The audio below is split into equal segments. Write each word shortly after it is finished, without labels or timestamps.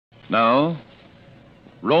Now,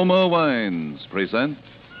 Roma Wines present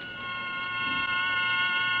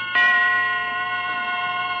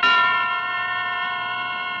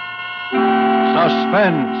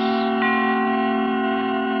Suspense.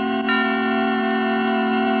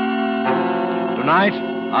 Tonight,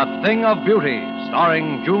 A Thing of Beauty,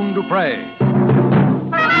 starring June Dupre.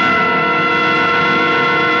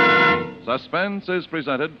 Suspense is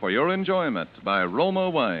presented for your enjoyment by Roma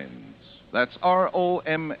Wines. That's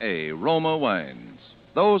R-O-M-A, Roma Wines.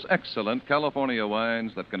 Those excellent California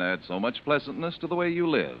wines that can add so much pleasantness to the way you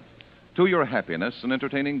live, to your happiness in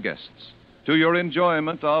entertaining guests, to your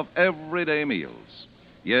enjoyment of everyday meals.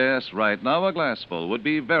 Yes, right now a glassful would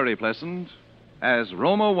be very pleasant as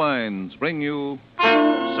Roma Wines bring you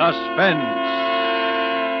Suspense.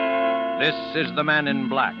 This is the Man in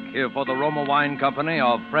Black, here for the Roma Wine Company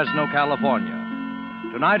of Fresno, California.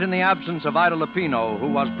 Tonight, in the absence of Ida Lupino, who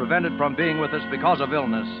was prevented from being with us because of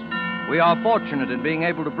illness, we are fortunate in being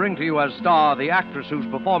able to bring to you as star the actress whose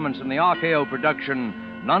performance in the RKO production,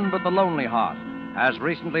 None But the Lonely Heart, has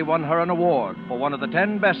recently won her an award for one of the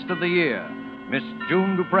 10 best of the year, Miss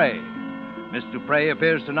June Dupre. Miss Dupre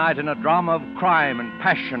appears tonight in a drama of crime and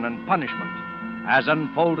passion and punishment, as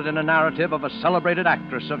unfolded in a narrative of a celebrated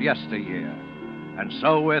actress of yesteryear. And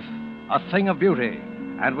so with A Thing of Beauty,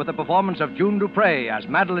 and with the performance of June Dupre as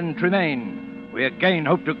Madeline Tremaine, we again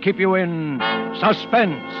hope to keep you in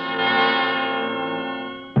suspense.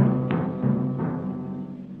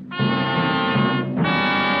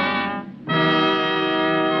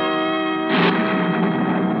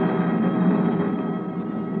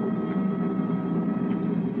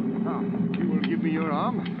 You will give me your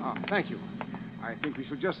arm? Thank you. I think we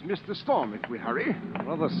shall just miss the storm if we hurry.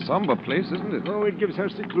 Rather somber place, isn't it? Oh, it gives her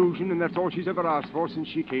seclusion, and that's all she's ever asked for since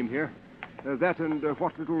she came here. That and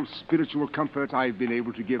what little spiritual comfort I've been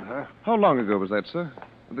able to give her. How long ago was that, sir?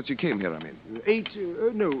 That she came here, I mean.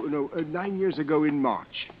 9 years ago in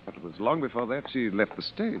March. But it was long before that she left the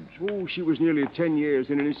stage. Oh, she was nearly 10 years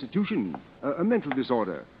in an institution. A mental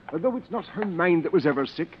disorder. Though it's not her mind that was ever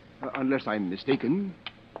sick, unless I'm mistaken.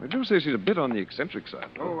 I do say she's a bit on the eccentric side.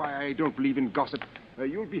 Oh, I don't believe in gossip.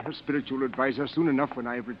 You'll be her spiritual advisor soon enough when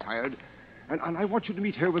I've retired. And I want you to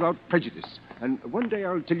meet her without prejudice. And one day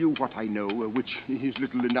I'll tell you what I know, which is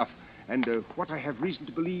little enough, and what I have reason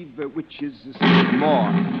to believe, which is more.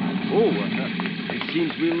 Oh, it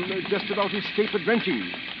seems we'll just about escape a drenching.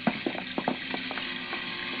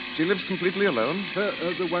 She lives completely alone?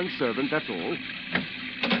 The one servant, that's all.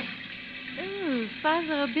 Oh,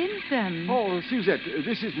 Father Bentham. Oh, Suzette,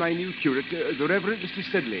 this is my new curate, the Reverend Mr.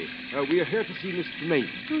 Sedley. We are here to see Miss Tremaine.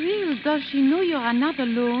 Well, does she know you are not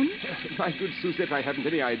alone? My good Suzette, I haven't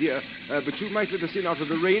any idea. But you might let us in out of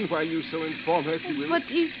the rain while you so inform her, if you will. But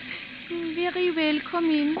if... Very well, come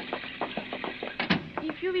in.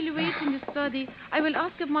 If you will wait in the study, I will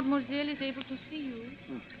ask if Mademoiselle is able to see you.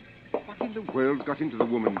 What in the world got into the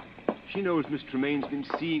woman? She knows Miss Tremaine's been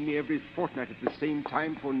seeing me every fortnight at the same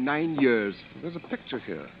time for 9 years. There's a picture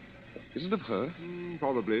here. Is it of her?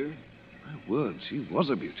 Probably. My word, she was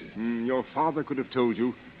a beauty. Your father could have told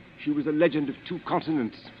you. She was a legend of 2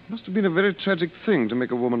 continents. Must have been a very tragic thing to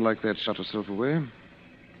make a woman like that shut herself away.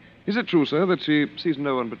 Is it true, sir, that she sees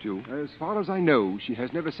no one but you? As far as I know, she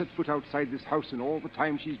has never set foot outside this house in all the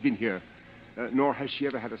time she's been here. Nor has she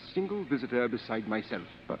ever had a single visitor beside myself.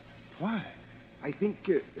 But why? I think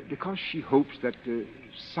because she hopes that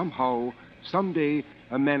somehow, someday,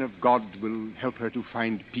 a man of God will help her to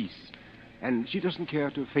find peace. And she doesn't care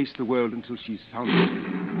to face the world until she's found it.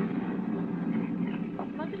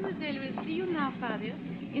 Mademoiselle will see you now, Father,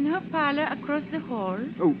 in her parlor across the hall.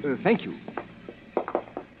 Oh, thank you.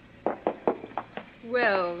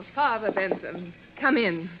 Well, Father Bentham, come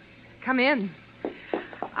in. Come in.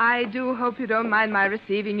 I do hope you don't mind my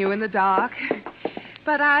receiving you in the dark.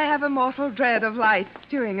 But I have a mortal dread of light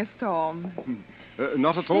during a storm.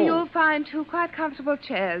 Not at all. You'll find 2 quite comfortable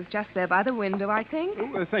chairs just there by the window, I think.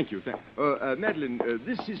 Oh, thank you. Madeline,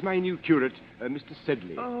 this is my new curate, Mr.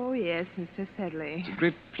 Sedley. Oh, yes, Mr. Sedley. It's a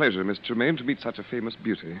great pleasure, Miss Tremaine, to meet such a famous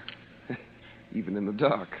beauty. Even in the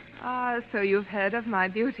dark. Ah, so you've heard of my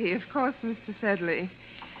beauty, of course, Mr. Sedley.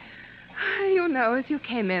 You know, as you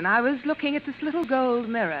came in, I was looking at this little gold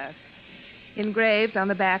mirror. Engraved on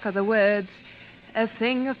the back are the words, "A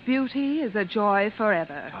thing of beauty is a joy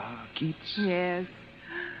forever." Ah, Keats. Yes.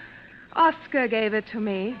 Oscar gave it to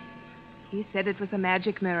me. He said it was a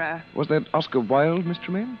magic mirror. Was that Oscar Wilde, Miss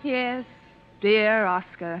Tremaine? Yes, dear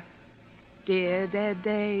Oscar. Dear dead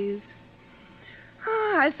days.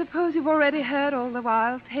 I suppose you've already heard all the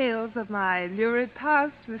wild tales of my lurid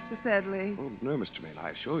past, Mr. Sedley. Oh, no, Mr. Mail,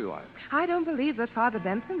 I assure you I don't believe that Father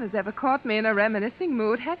Bentham has ever caught me in a reminiscing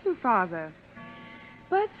mood, have you, Father?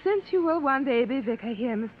 But since you will one day be vicar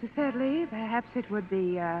here, Mr. Sedley, perhaps it would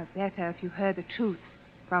be better if you heard the truth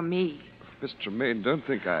from me. Mr. Main, don't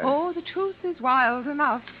think I... Oh, the truth is wild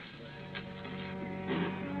enough.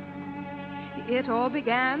 It all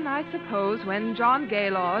began, I suppose, when John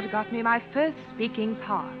Gaylord got me my first speaking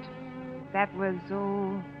part. That was,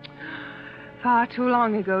 far too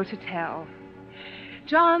long ago to tell.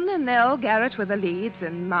 John and Nell Garrett were the leads,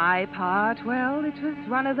 and my part, well, it was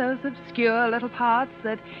one of those obscure little parts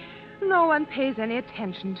that no one pays any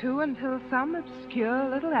attention to until some obscure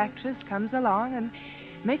little actress comes along and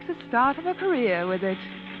makes a start of a career with it.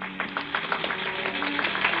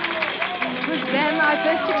 It was then I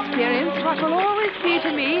first experienced what will always be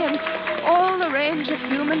to me in all the range of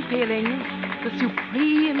human feelings, the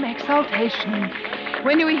supreme exaltation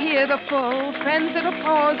when you hear the full, frenzied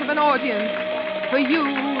applause of an audience for you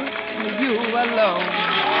alone.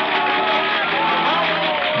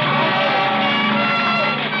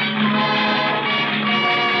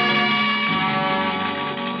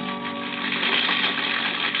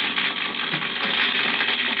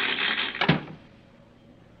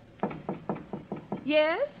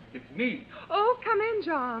 Yes? It's me. Oh, come in,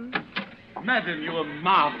 John. Madam, you are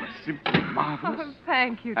marvelous. Simply marvelous. Oh,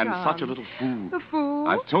 thank you, John. And such a little fool. A fool?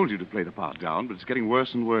 I've told you to play the part down, but it's getting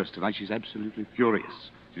worse and worse. Tonight she's absolutely furious.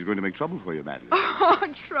 She's going to make trouble for you, Madeline. Oh,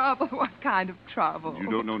 trouble? What kind of trouble? You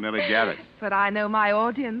don't know Nellie Garrett. But I know my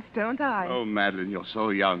audience, don't I? Oh, Madeline, you're so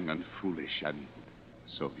young and foolish and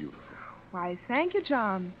so beautiful. Why, thank you,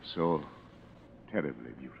 John. So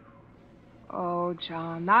terribly beautiful. Oh,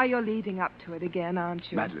 John, now you're leading up to it again,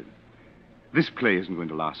 aren't you? Madeline, this play isn't going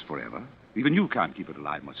to last forever. Even you can't keep it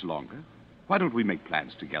alive much longer. Why don't we make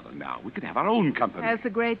plans together now? We could have our own company. As the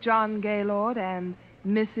great John Gaylord and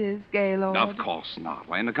Mrs. Gaylord. Of course not.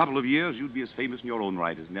 Why, in a couple of years, you'd be as famous in your own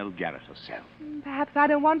right as Nell Garrett herself. Perhaps I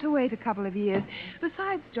don't want to wait a couple of years.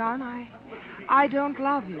 Besides, John, I don't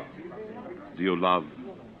love you. Do you love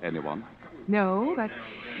anyone? No, but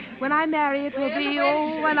when I marry, it will be,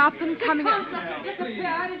 an up-and-coming...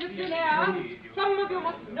 Some of you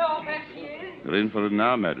must know where she is. You're in for it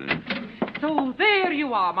now, Madeline. So there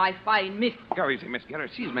you are, my fine miss. Go easy, Miss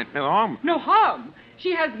Garrett. She's meant no harm. No harm.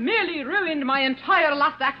 She has merely ruined my entire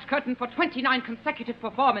last act curtain for 29 consecutive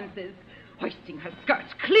performances, hoisting her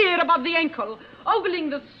skirts clear above the ankle, ogling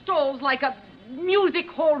the stalls like a music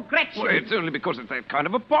hall Gretchen. Well, it's only because it's that kind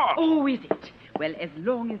of a part. Oh, is it? Well, as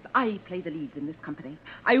long as I play the leads in this company,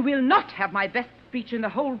 I will not have my best speech in the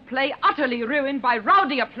whole play utterly ruined by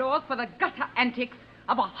rowdy applause for the gutter antics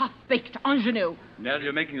of a half-baked ingenue. Nell,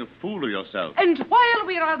 you're making a fool of yourself. And while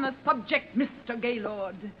we're on the subject, Mr.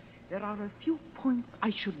 Gaylord, there are a few points I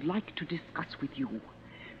should like to discuss with you.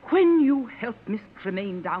 When you help Miss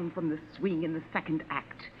Tremaine down from the swing in the second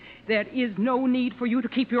act, there is no need for you to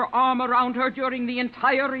keep your arm around her during the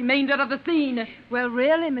entire remainder of the scene. Well,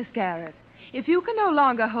 really, Miss Garrett, if you can no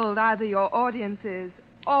longer hold either your audiences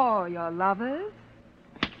or your lovers...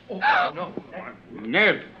 Oh, no.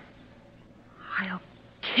 Nell! I'll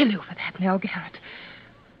kill you for that, Nell Garrett.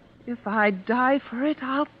 If I die for it,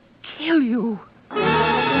 I'll kill you.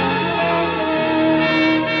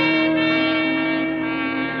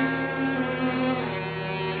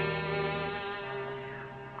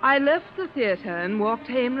 I left the theater and walked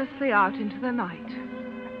aimlessly out into the night,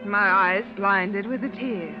 my eyes blinded with the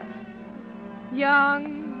tears.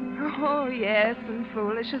 Young, oh yes, and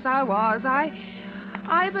foolish as I was,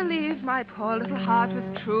 I believed my poor little heart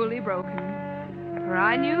was truly broken. For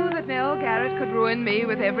I knew that Nell Garrett could ruin me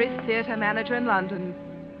with every theater manager in London.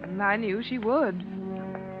 And I knew she would.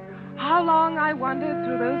 How long I wandered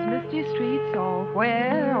through those misty streets, or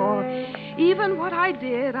where, or even what I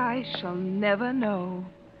did, I shall never know.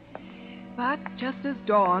 But just as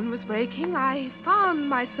dawn was breaking, I found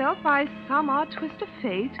myself, by some odd twist of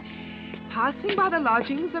fate, passing by the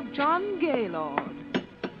lodgings of John Gaylord.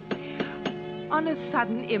 On a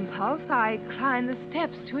sudden impulse, I climbed the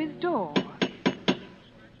steps to his door.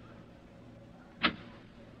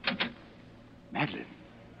 Madeline,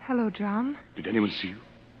 Hello, John. did anyone see you?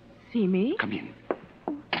 See me? Come in.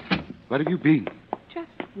 Where have you been? Just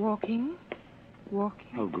walking. Walking.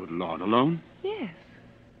 Oh, good Lord, alone? Yes.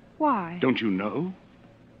 Why? Don't you know?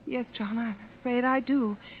 Yes, John, I'm afraid I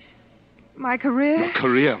do. My career... Your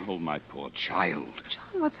career? Oh, my poor child.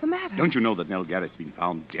 John, what's the matter? Don't you know that Nell Garrett's been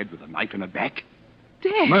found dead with a knife in her back?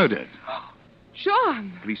 Dead? Murdered.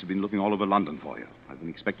 John! Police have been looking all over London for you. I've been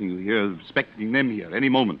expecting you here, expecting them here any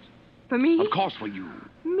moment. For me? Of course for you.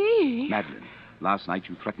 Me? Madeline, Last night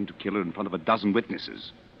you threatened to kill her in front of a dozen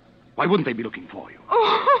witnesses. Why wouldn't they be looking for you?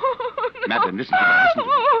 Oh, no. Madeline, listen to me. Listen to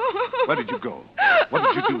me. Where did you go? What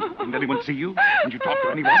did you do? Didn't anyone see you? Didn't you talk to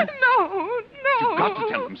anyone? No. You've got to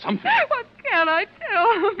tell them something. What can I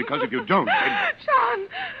tell them? Because if you don't, John.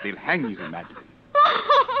 they'll hang you, Madeline.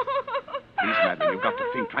 Please, Madeline, you've got to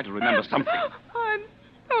think. Try to remember something. I'm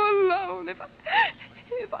so alone.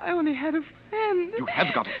 If I only had a friend. You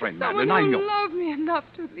have got a friend, Someone Madeline. I who know. loved me enough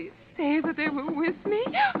to at least say that they were with me.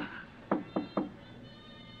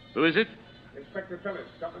 Who is it? Inspector Phillips,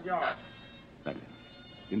 Scotland Yard. Madeline,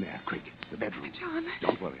 in there, quick. The bedroom. John.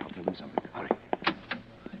 Don't worry, I'll tell them something. Hurry.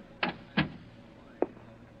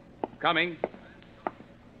 Coming.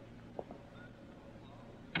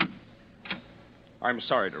 I'm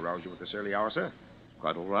sorry to rouse you at this early hour, sir.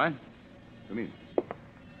 Quite all right. Come in.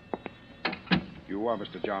 You are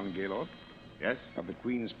Mr. John Gaylord? Yes? Of the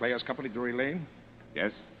Queen's Players Company, Drury Lane?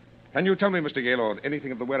 Yes? Can you tell me, Mr. Gaylord,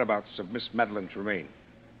 anything of the whereabouts of Miss Madeline Tremaine?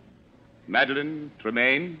 Madeline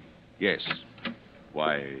Tremaine? Yes.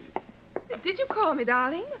 Why, Did you call me,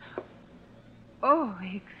 darling? Oh,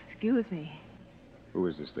 excuse me. Who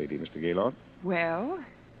is this lady, Mr. Gaylord? Well,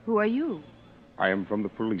 who are you? I am from the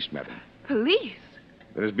police, madam. Police?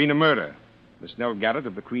 There has been a murder. Miss Nell Garrett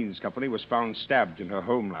of the Queen's Company was found stabbed in her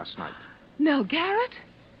home last night. Nell Garrett?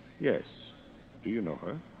 Yes. Do you know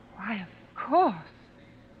her? Why, of course.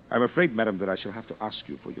 I'm afraid, madam, that I shall have to ask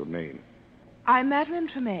you for your name. I'm Madeline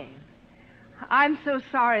Tremaine. I'm so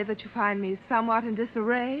sorry that you find me somewhat in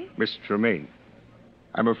disarray. Miss Tremaine.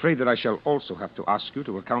 I'm afraid that I shall also have to ask you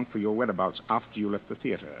to account for your whereabouts after you left the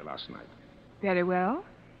theater last night. Very well.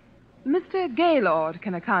 Mr. Gaylord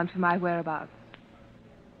can account for my whereabouts.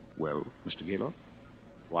 Well, Mr. Gaylord?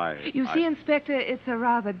 why... You see, Inspector, it's a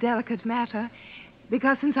rather delicate matter,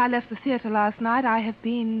 because since I left the theater last night, I have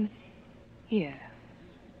been here.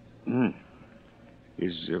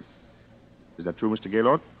 Is that true, Mr.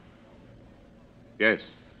 Gaylord? Yes.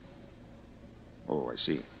 Oh, I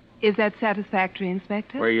see. Is that satisfactory,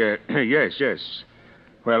 Inspector? Well, yes.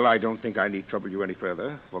 Well, I don't think I need trouble you any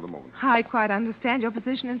further for the moment. I quite understand your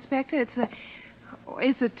position, Inspector.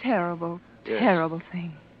 It's a terrible, terrible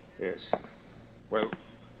thing. Yes. Well,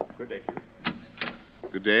 good day to you.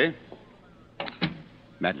 Good day.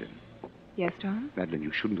 Madeline. Yes, John? Madeline,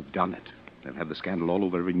 you shouldn't have done it. They'll have the scandal all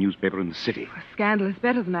over every newspaper in the city. A scandal is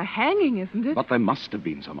better than a hanging, isn't it? But there must have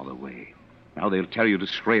been some other way. Now they'll tear you to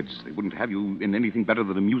shreds. They wouldn't have you in anything better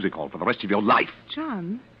than a music hall for the rest of your life.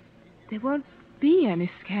 John, there won't be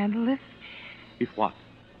any scandal If what?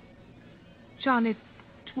 John, it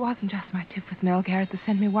wasn't just my tip with Nell Garrett that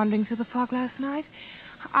sent me wandering through the fog last night.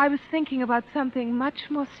 I was thinking about something much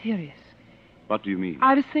more serious. What do you mean?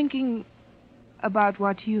 I was thinking about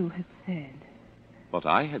what you had said. What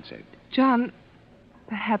I had said. John,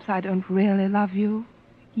 perhaps I don't really love you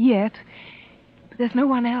yet, but there's no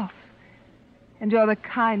one else. And you're the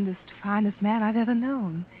kindest, finest man I've ever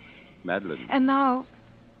known. Madeline. And now,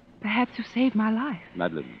 perhaps you saved my life.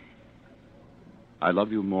 Madeline. I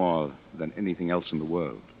love you more than anything else in the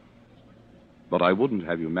world. But I wouldn't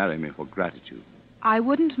have you marry me for gratitude. I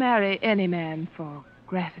wouldn't marry any man for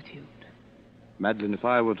gratitude. Madeline, if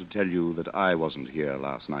I were to tell you that I wasn't here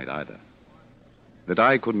last night either, that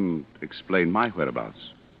I couldn't explain my whereabouts,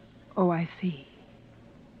 Oh, I see.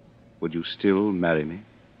 would you still marry me?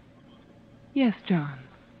 Yes, John.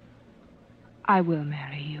 I will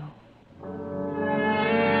marry you.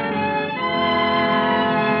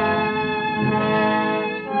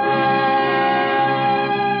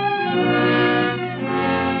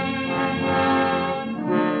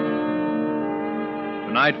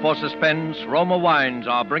 Tonight for Suspense, Roma Wines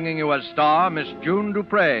are bringing you as star Miss June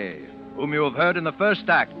Dupre, whom you have heard in the first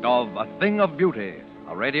act of A Thing of Beauty,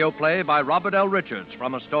 a radio play by Robert L. Richards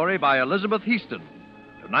from a story by Elizabeth Heaston.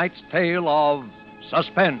 Tonight's tale of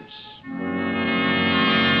Suspense.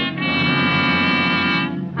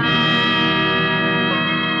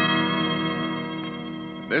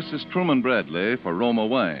 This is Truman Bradley for Roma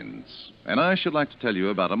Wines, and I should like to tell you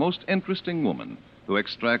about a most interesting woman who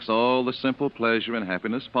extracts all the simple pleasure and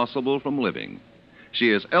happiness possible from living. She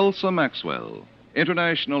is Elsa Maxwell,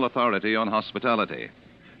 International Authority on Hospitality.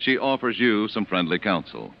 She offers you some friendly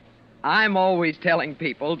counsel. I'm always telling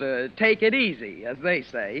people to take it easy, as they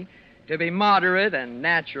say, to be moderate and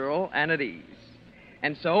natural and at ease.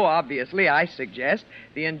 And so, obviously, I suggest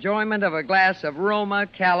the enjoyment of a glass of Roma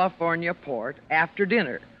California port after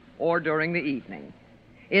dinner or during the evening.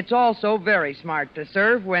 It's also very smart to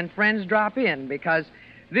serve when friends drop in, because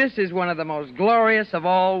this is one of the most glorious of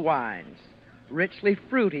all wines, richly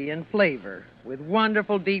fruity in flavor, with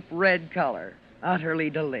wonderful deep red color, utterly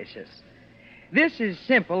delicious. This is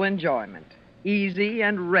simple enjoyment, easy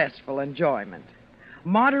and restful enjoyment.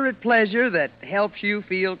 Moderate pleasure that helps you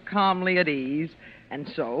feel calmly at ease and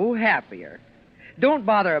so happier. Don't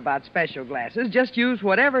bother about special glasses. Just use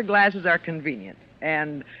whatever glasses are convenient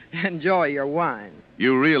and enjoy your wine.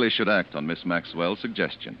 You really should act on Miss Maxwell's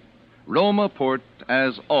suggestion. Roma Port,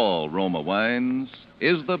 as all Roma wines,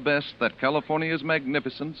 is the best that California's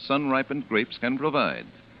magnificent sun-ripened grapes can provide.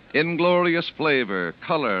 In glorious flavor,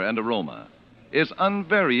 color, and aroma, is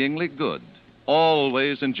unvaryingly good,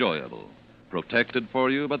 always enjoyable, protected for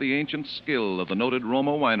you by the ancient skill of the noted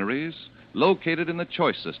Roma wineries located in the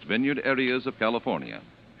choicest vineyard areas of California.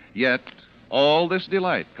 Yet, all this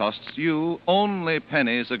delight costs you only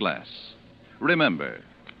pennies a glass. Remember,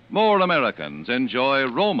 more Americans enjoy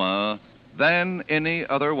Roma than any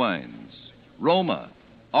other wines. Roma,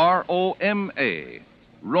 R-O-M-A,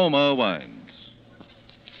 Roma wines.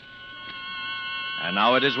 And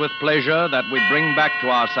now it is with pleasure that we bring back to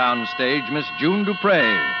our sound stage Miss June Dupre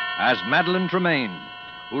as Madeline Tremaine,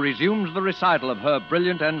 who resumes the recital of her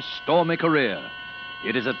brilliant and stormy career.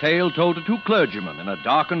 It is a tale told to two clergymen in a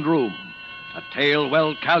darkened room, a tale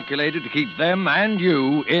well calculated to keep them and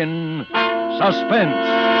you in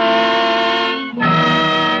suspense.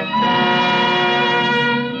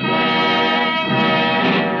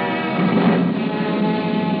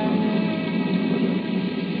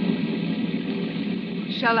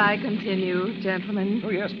 Shall I continue, gentlemen? Oh,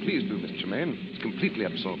 yes, please do, Miss Tremaine. It's completely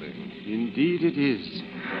absorbing. Indeed it is.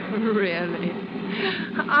 Really?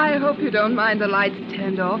 I hope you don't mind the lights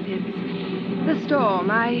turned off. It's the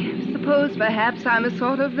storm. I suppose perhaps I'm a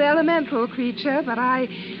sort of elemental creature, but I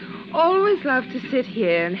always love to sit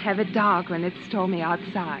here and have it dark when it's stormy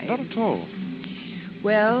outside. Not at all.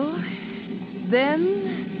 Well,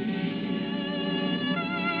 then,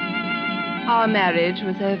 our marriage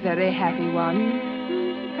was a very happy one.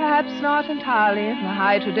 Perhaps not entirely in the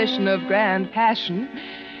high tradition of grand passion,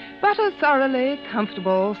 but a thoroughly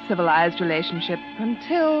comfortable, civilized relationship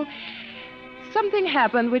until something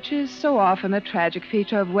happened which is so often a tragic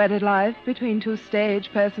feature of wedded life between two stage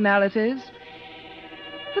personalities.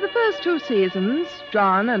 For the first 2 seasons,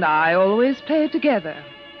 John and I always played together.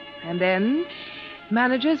 And then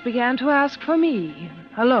managers began to ask for me,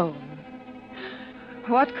 alone.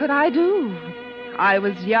 What could I do? I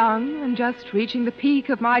was young and just reaching the peak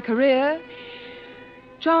of my career.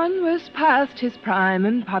 John was past his prime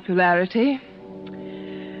in popularity.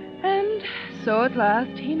 And so at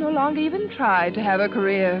last he no longer even tried to have a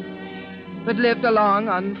career, but lived along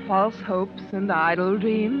on false hopes and idle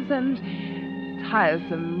dreams and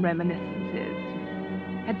tiresome reminiscences,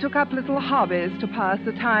 and took up little hobbies to pass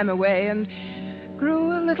the time away and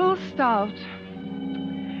grew a little stout.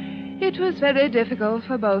 It was very difficult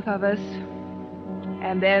for both of us.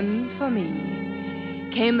 And then, for me,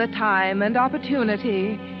 came the time and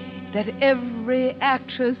opportunity that every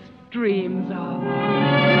actress dreams of.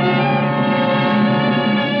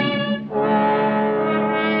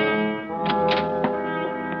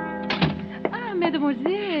 Ah,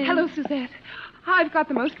 mademoiselle. Hello, Suzette. I've got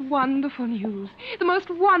the most wonderful news. The most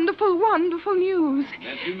wonderful, wonderful news.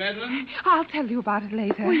 That you, Madeline? I'll tell you about it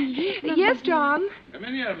later. Oui, Yes, John? Come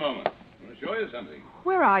in here a moment. I want to show you something.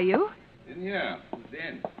 Where are you? In here. It's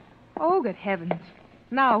in. Oh, good heavens.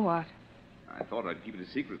 Now what? I thought I'd keep it a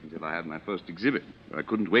secret until I had my first exhibit, but I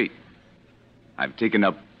couldn't wait. I've taken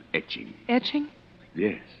up etching. Etching?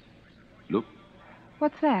 Yes. Look,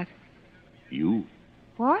 What's that? you.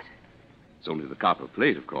 What? It's only the copper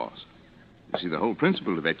plate, of course. You see, the whole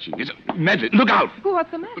principle of etching is... Madeline, look out!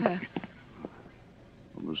 What's the matter?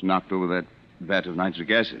 Almost knocked over that vat of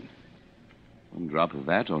nitric acid. One drop of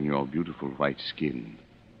that on your beautiful white skin,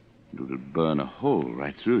 and it would burn a hole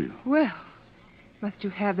right through you. Well, must you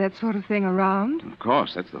have that sort of thing around? Of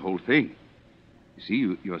course, that's the whole thing. You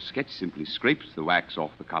see, your sketch simply scrapes the wax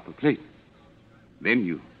off the copper plate. Then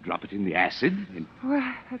you drop it in the acid and...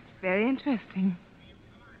 Well, that's very interesting.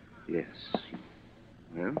 Yes.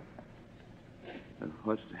 Well,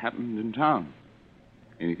 what happened in town?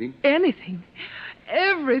 Anything? Anything.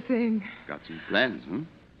 Everything. Got some plans, huh?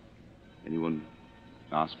 Anyone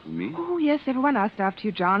ask for me? Oh, yes, everyone asked after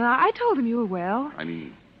you, John. I told them you were well. I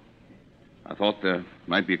mean, I thought there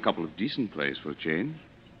might be a couple of decent plays for a change.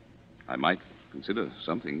 I might consider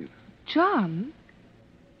something. John,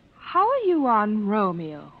 how are you on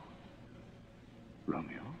Romeo?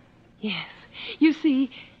 Romeo? Yes. You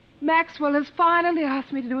see, Maxwell has finally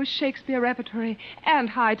asked me to do a Shakespeare repertory, and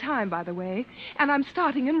high time, by the way. And I'm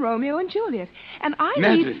starting in Romeo and Juliet. And I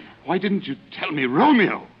Madeline, why didn't you tell me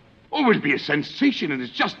Romeo? Oh, it'll be a sensation, and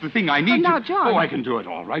it's just the thing I need now, to... John. Oh, I can do it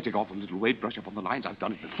all right. Take off a little weight, brush up on the lines. I've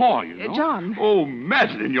done it before, you know. John. Oh,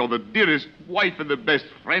 Madeline, you're the dearest wife and the best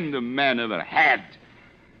friend a man ever had.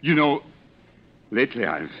 You know, lately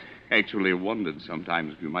I've actually wondered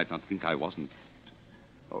sometimes if you might not think I wasn't...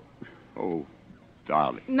 Oh,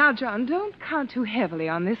 darling. Now, John, don't count too heavily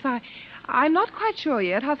on this. I'm not quite sure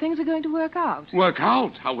yet how things are going to work out. Work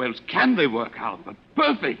out? How else can they work out? But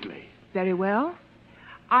perfectly. Very well.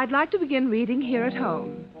 I'd like to begin reading here at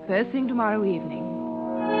home, first thing tomorrow evening.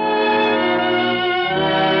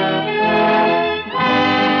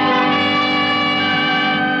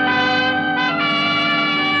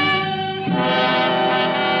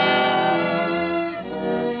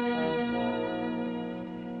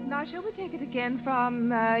 Now, shall we take it again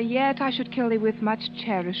from, yet I should kill thee with much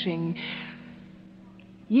cherishing.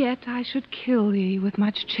 Yet I should kill thee with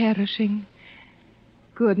much cherishing.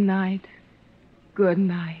 Good night. Good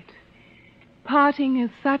night. Parting is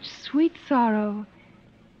such sweet sorrow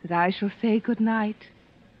that I shall say good night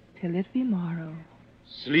till it be morrow.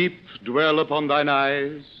 Sleep dwell upon thine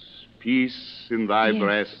eyes, peace in thy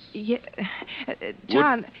breast.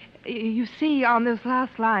 John, you see, on those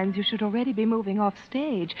last lines, you should already be moving off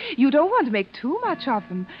stage. You don't want to make too much of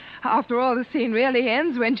them. After all, the scene really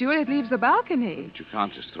ends when Juliet leaves the balcony. But you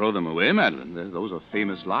can't just throw them away, Madeline. Those are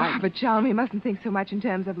famous lines. But, John, we mustn't think so much in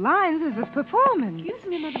terms of lines as of performance. Excuse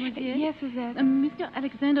me, mademoiselle. Yes, Suzette? Mr.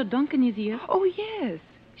 Alexander Duncan is here. Oh, yes.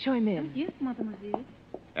 Show him in. Yes, mademoiselle.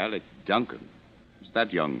 Alec Duncan. What's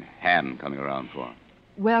that young ham coming around for?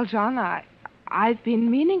 Well, John, I've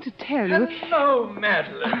been meaning to tell you... Hello,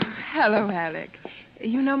 Madeline. Hello, Alec.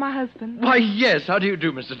 You know my husband? Why, yes. How do you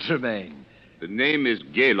do, Mr. Tremaine? The name is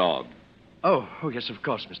Gaylord. Oh, yes, of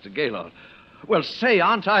course, Mr. Gaylord. Well, say,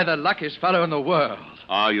 aren't I the luckiest fellow in the world?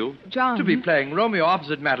 Are you? John. To be playing Romeo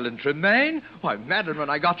opposite Madeline Tremaine? Why, Madeline, when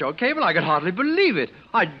I got your cable, I could hardly believe it.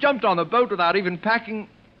 I jumped on the boat without even packing...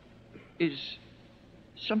 Is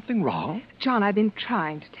something wrong? John, I've been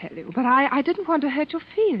trying to tell you, but I didn't want to hurt your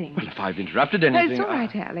feelings. Well, if I've interrupted anything... It's all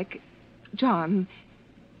right, Alec. John,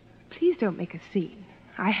 please don't make a scene.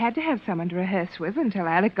 I had to have someone to rehearse with until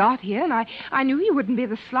Alec got here, and I knew you wouldn't be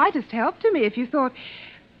the slightest help to me if you thought...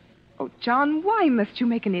 Oh, John, why must you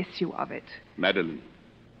make an issue of it? Madeline,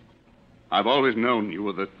 I've always known you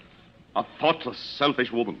were a thoughtless,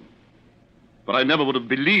 selfish woman. But I never would have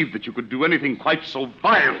believed that you could do anything quite so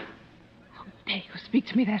vile. How dare you speak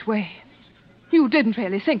to me that way? You didn't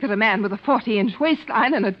really think that a man with a 40-inch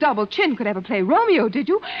waistline and a double chin could ever play Romeo, did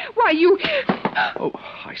you? Why, you... Oh,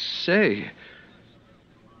 I say...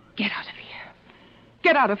 Get out of here.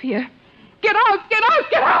 Get out of here. Get out! Get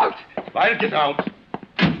out! Get out! I'll get out.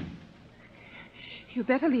 You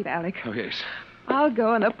better leave, Alec. Oh, yes. I'll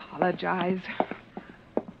go and apologize.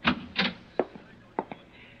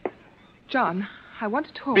 John, I want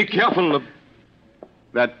to talk Be to you. careful of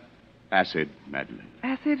that acid, Madeline.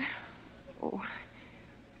 Acid? Oh.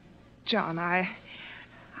 John,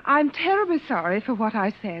 I'm terribly sorry for what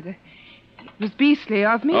I said. It was beastly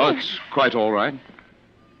of me. Oh, it's quite all right.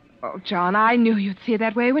 Oh, John, I knew you'd see it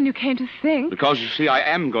that way when you came to think. Because, you see, I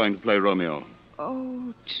am going to play Romeo.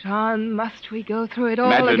 Oh, John, must we go through it all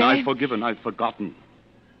Madeline, again? I've forgiven. I've forgotten.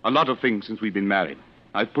 A lot of things since we've been married.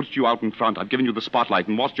 I've put you out in front. I've given you the spotlight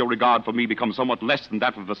and watched your regard for me become somewhat less than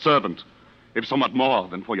that of a servant, if somewhat more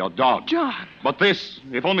than for your dog. John. But this,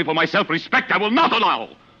 if only for my self-respect, I will not allow.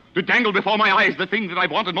 To dangle before my eyes the thing that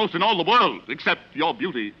I've wanted most in all the world, except your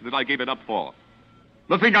beauty that I gave it up for.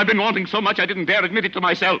 The thing I've been wanting so much I didn't dare admit it to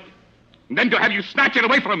myself. And then to have you snatch it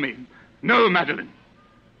away from me. No, Madeline.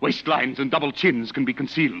 Waistlines and double chins can be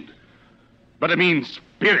concealed. But a mean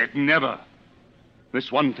spirit, never.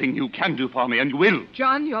 This one thing you can do for me, and you will.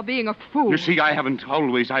 John, you're being a fool. You see,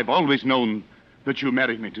 I've always known that you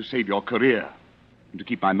married me to save your career and to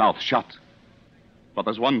keep my mouth shut. But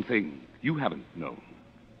there's one thing you haven't known.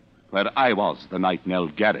 Where I was the night Nell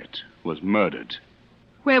Garrett was murdered.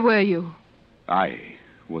 Where were you? I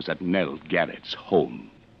was at Nell Garrett's home.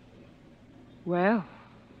 Well,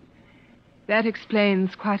 that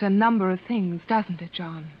explains quite a number of things, doesn't it,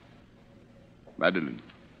 John? Madeline,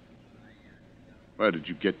 where did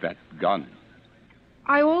you get that gun?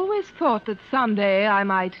 I always thought that someday I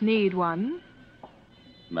might need one.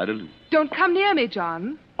 Madeline? Don't come near me,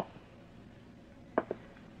 John.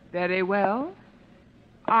 Very well.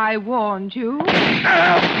 I warned you.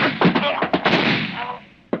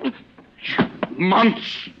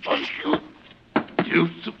 Monsters, you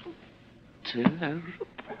beautiful, terrible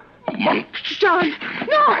monsters. John,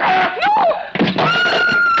 no! No!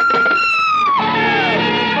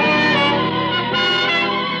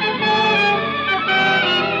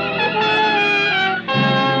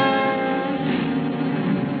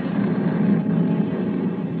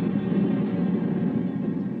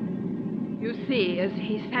 You see, as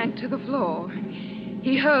he sank to the floor,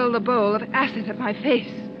 he hurled a bowl of acid at my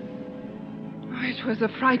face. It was a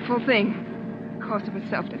frightful thing. Of course, it was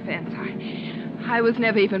self-defense. I was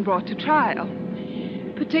never even brought to trial.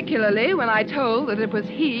 Particularly when I told that it was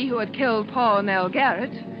he who had killed Paul Nell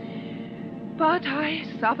Garrett. But I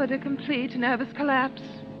suffered a complete nervous collapse.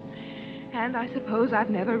 And I suppose I've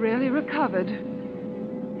never really recovered.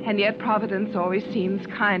 And yet Providence always seems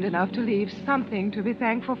kind enough to leave something to be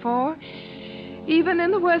thankful for, even in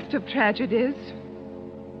the worst of tragedies,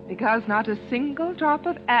 because not a single drop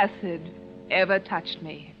of acid ever touched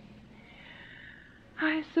me.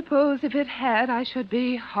 I suppose if it had, I should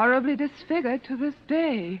be horribly disfigured to this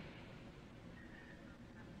day.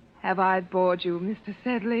 Have I bored you, Mr.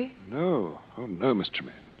 Sedley? No. Oh, no, Miss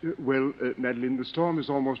Tremaine. Well, Madeline, the storm is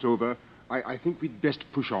almost over. I think we'd best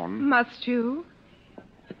push on. Must you?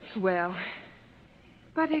 Well,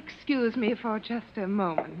 but excuse me for just a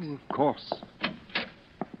moment. Of course.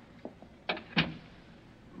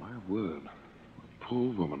 My word.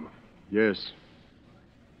 Poor woman. Yes.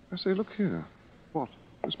 I say, look here. What?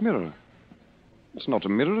 This mirror. It's not a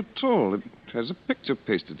mirror at all. It has a picture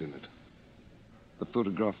pasted in it. The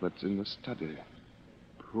photograph that's in the study.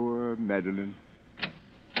 Poor Madeline.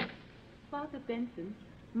 Father Benson,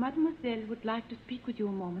 Mademoiselle would like to speak with you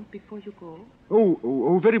a moment before you go.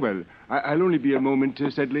 Oh, very well. I'll only be a moment,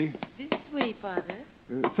 Sedley. This way, Father.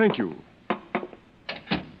 Thank you.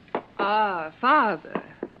 Ah, Father.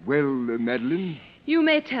 Well, Madeline? You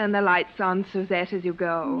may turn the lights on, Suzette, as you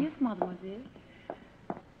go. Yes, Mademoiselle.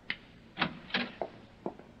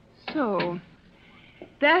 So,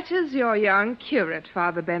 that is your young curate,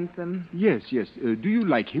 Father Bentham. Yes. Do you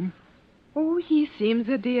like him? Oh, he seems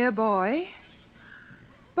a dear boy.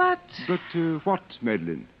 But what,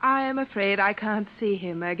 Madeline? I am afraid I can't see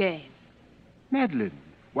him again. Madeline?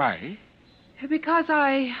 Why? Because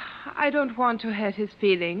I don't want to hurt his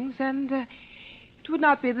feelings, and it would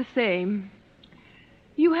not be the same.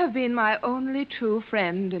 You have been my only true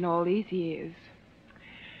friend in all these years.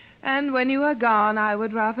 And when you are gone, I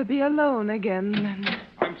would rather be alone again than...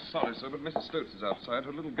 I'm sorry, sir, but Mrs. Stokes is outside.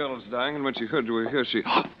 Her little girl is dying, and when she heard you were here, she...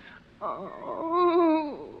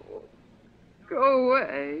 Oh, go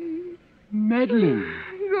away. Madeline.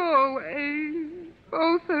 Go away.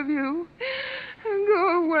 Both of you.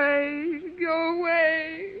 Go away. Go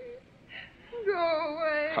away. Go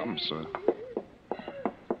away. Come, sir.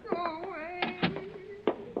 Go away.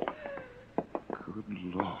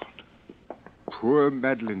 Good Lord. Poor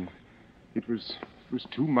Madeline. It was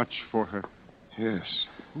too much for her. Yes.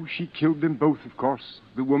 Oh, she killed them both, of course,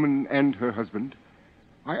 the woman and her husband.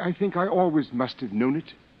 I think I always must have known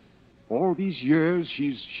it. All these years,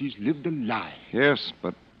 she's lived a lie. Yes,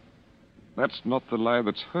 but that's not the lie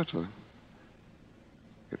that's hurt her.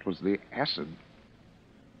 It was the acid.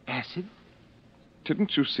 Acid?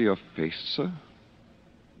 Didn't you see her face, sir?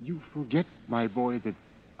 You forget, my boy, that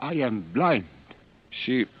I am blind.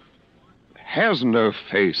 She has no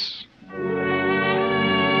face.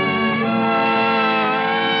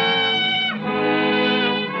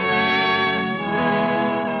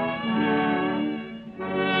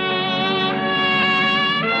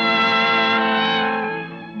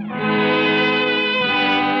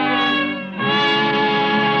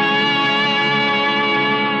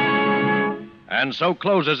 And so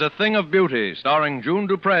closes A Thing of Beauty, starring June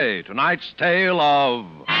Dupre, tonight's tale of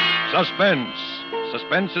Suspense.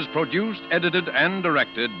 Suspense is produced, edited, and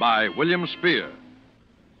directed by William Spear.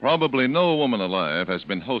 Probably no woman alive has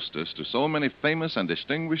been hostess to so many famous and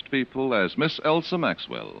distinguished people as Miss Elsa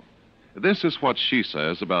Maxwell. This is what she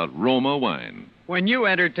says about Roma wine. When you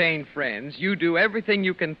entertain friends, you do everything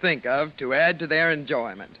you can think of to add to their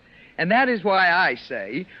enjoyment. And that is why I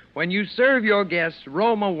say, when you serve your guests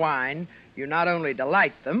Roma wine, you not only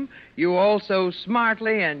delight them, you also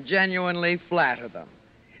smartly and genuinely flatter them.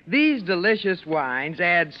 These delicious wines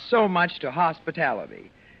add so much to hospitality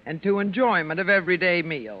and to enjoyment of everyday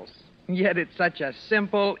meals. Yet it's such a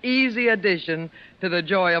simple, easy addition to the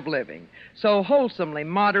joy of living, so wholesomely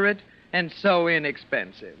moderate and so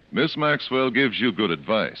inexpensive. Miss Maxwell gives you good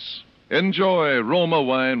advice. Enjoy Roma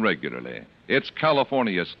wine regularly. It's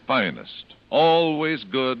California's finest, always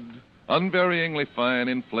good, unvaryingly fine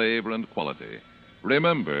in flavor and quality.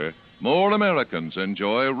 Remember, more Americans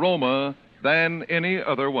enjoy Roma than any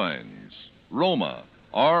other wines. Roma,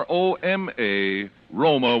 R-O-M-A,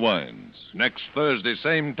 Roma wines. Next Thursday,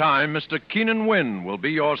 same time, Mr. Keenan Wynn will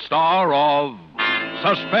be your star of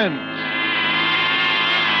Suspense.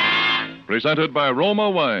 Presented by Roma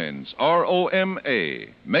Wines, R-O-M-A,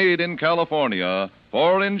 made in California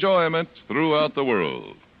for enjoyment throughout the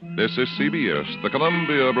world. This is CBS, the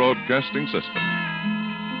Columbia Broadcasting System.